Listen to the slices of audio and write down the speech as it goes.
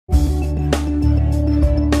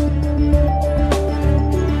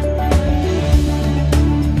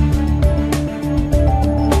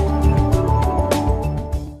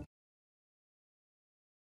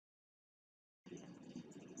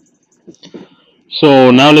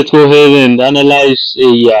So now let's go ahead and analyze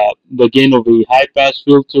the gain of a high pass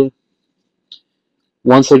filter.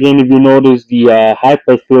 Once again, if you notice, the high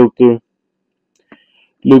pass filter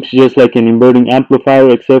looks just like an inverting amplifier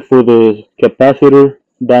except for the capacitor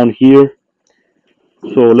down here.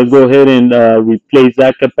 So let's go ahead and replace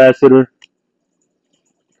that capacitor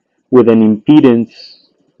with an impedance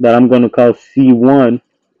that I'm going to call Z1,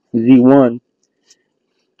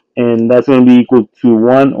 and that's going to be equal to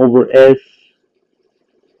 1 over S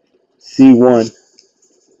C1.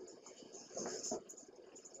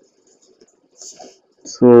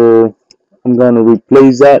 So I'm going to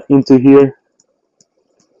replace that into here.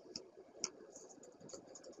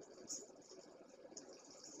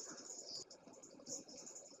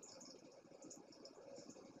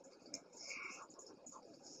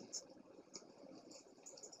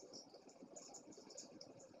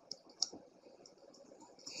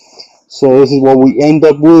 So this is what we end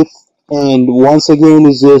up with. And once again,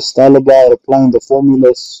 it's just all about applying the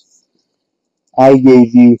formulas I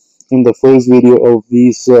gave you in the first video of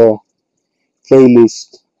this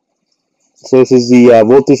playlist. So this is the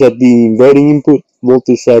voltage at the inverting input,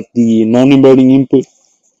 voltage at the non-inverting input,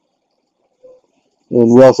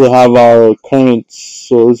 and we also have our currents.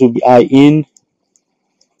 So this will be I in,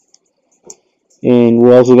 and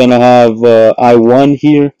we're also gonna have I1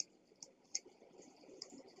 here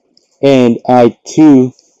and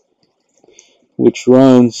I2, which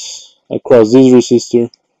runs across this resistor.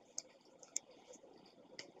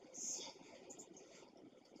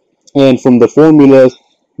 And from the formulas,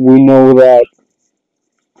 we know that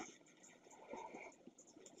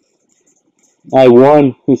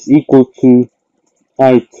I1 is equal to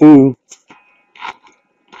I2,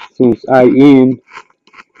 since I in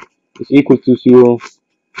is equal to 0,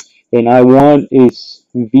 and I1 is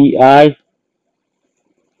VI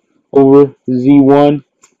over Z1,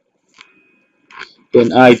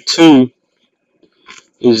 and I2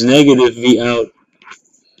 is negative V out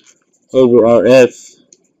over RF.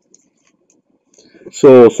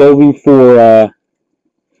 So solving for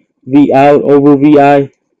V out over VI,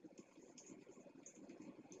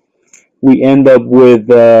 we end up with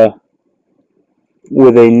a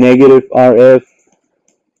negative RF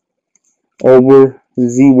over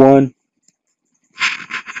Z1.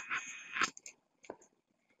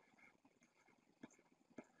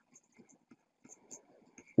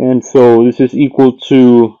 And so this is equal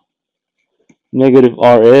to negative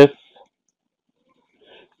RF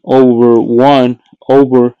over 1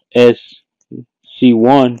 over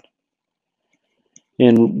SC1.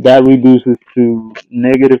 And that reduces to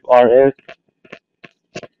negative RF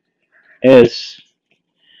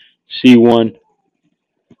SC1.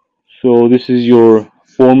 So this is your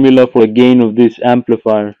formula for the gain of this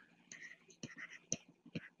amplifier.